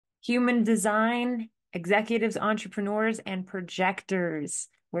Human design, executives, entrepreneurs, and projectors.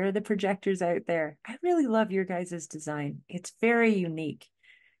 Where are the projectors out there? I really love your guys' design. It's very unique.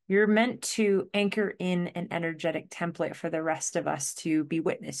 You're meant to anchor in an energetic template for the rest of us to be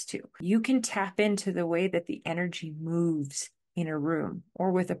witness to. You can tap into the way that the energy moves in a room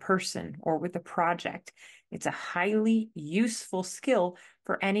or with a person or with a project. It's a highly useful skill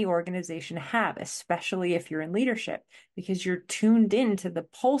for any organization to have, especially if you're in leadership, because you're tuned into the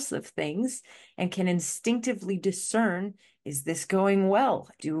pulse of things and can instinctively discern, is this going well?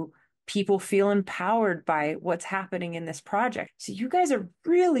 Do people feel empowered by what's happening in this project? So you guys are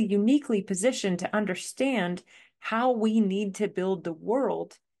really uniquely positioned to understand how we need to build the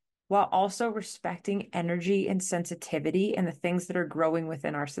world while also respecting energy and sensitivity and the things that are growing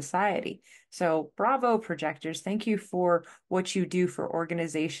within our society. So bravo, projectors. Thank you for what you do for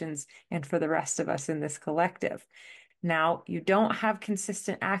organizations and for the rest of us in this collective. Now, you don't have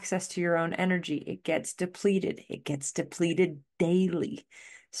consistent access to your own energy. It gets depleted. It gets depleted daily.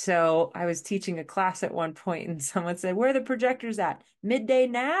 So I was teaching a class at one point and someone said, "Where are the projectors at? Midday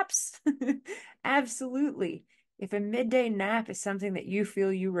naps?" Absolutely. If a midday nap is something that you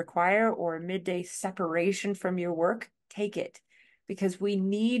feel you require or a midday separation from your work, take it because we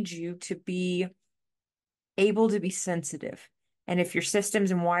need you to be able to be sensitive. And if your systems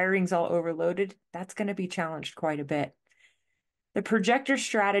and wiring's all overloaded, that's going to be challenged quite a bit. The projector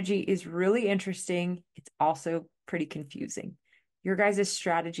strategy is really interesting. It's also pretty confusing. Your guys'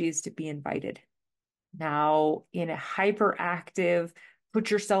 strategy is to be invited. Now, in a hyperactive, put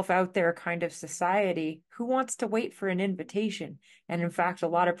yourself out there kind of society, who wants to wait for an invitation? And in fact, a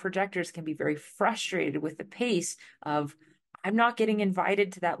lot of projectors can be very frustrated with the pace of, I'm not getting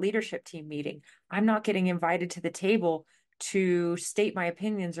invited to that leadership team meeting. I'm not getting invited to the table to state my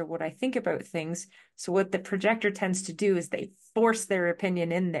opinions or what I think about things. So what the projector tends to do is they force their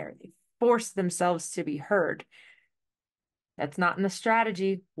opinion in there. They force themselves to be heard. That's not in the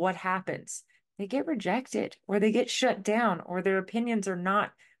strategy. What happens? They get rejected or they get shut down or their opinions are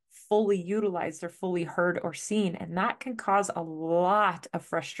not fully utilized or fully heard or seen. And that can cause a lot of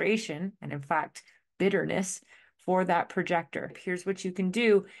frustration and, in fact, bitterness for that projector. Here's what you can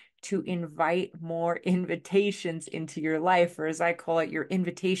do to invite more invitations into your life, or as I call it, your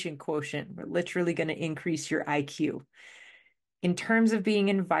invitation quotient. We're literally going to increase your IQ. In terms of being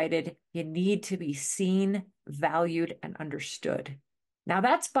invited, you need to be seen, valued, and understood. Now,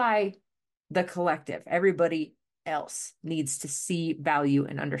 that's by the collective. Everybody else needs to see, value,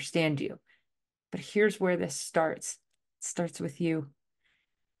 and understand you. But here's where this starts. It starts with you.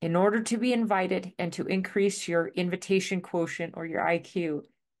 In order to be invited and to increase your invitation quotient or your IQ,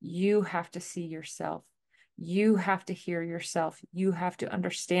 you have to see yourself. You have to hear yourself. You have to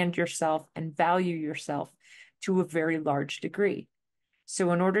understand yourself and value yourself to a very large degree.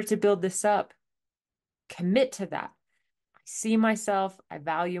 So, in order to build this up, commit to that. I see myself, I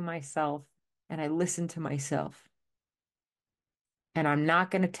value myself, and I listen to myself. And I'm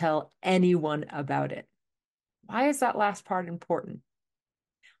not going to tell anyone about it. Why is that last part important?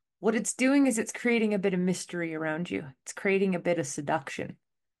 What it's doing is it's creating a bit of mystery around you. It's creating a bit of seduction.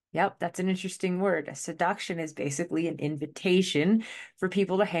 Yep, that's an interesting word. A seduction is basically an invitation for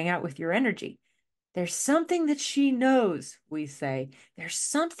people to hang out with your energy. There's something that she knows, we say. There's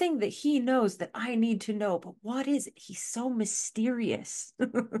something that he knows that I need to know. But what is it? He's so mysterious.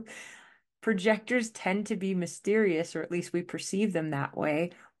 Projectors tend to be mysterious, or at least we perceive them that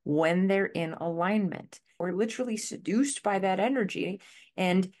way, when they're in alignment. We're literally seduced by that energy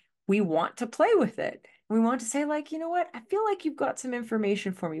and we want to play with it. We want to say, like, you know what? I feel like you've got some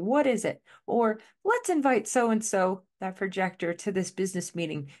information for me. What is it? Or let's invite so and so, that projector, to this business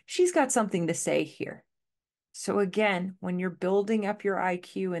meeting. She's got something to say here. So, again, when you're building up your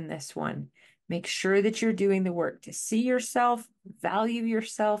IQ in this one, make sure that you're doing the work to see yourself, value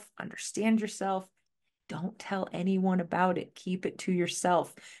yourself, understand yourself. Don't tell anyone about it. Keep it to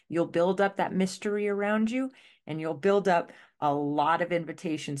yourself. You'll build up that mystery around you and you'll build up a lot of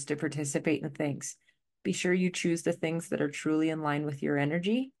invitations to participate in things. Be sure you choose the things that are truly in line with your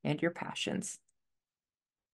energy and your passions.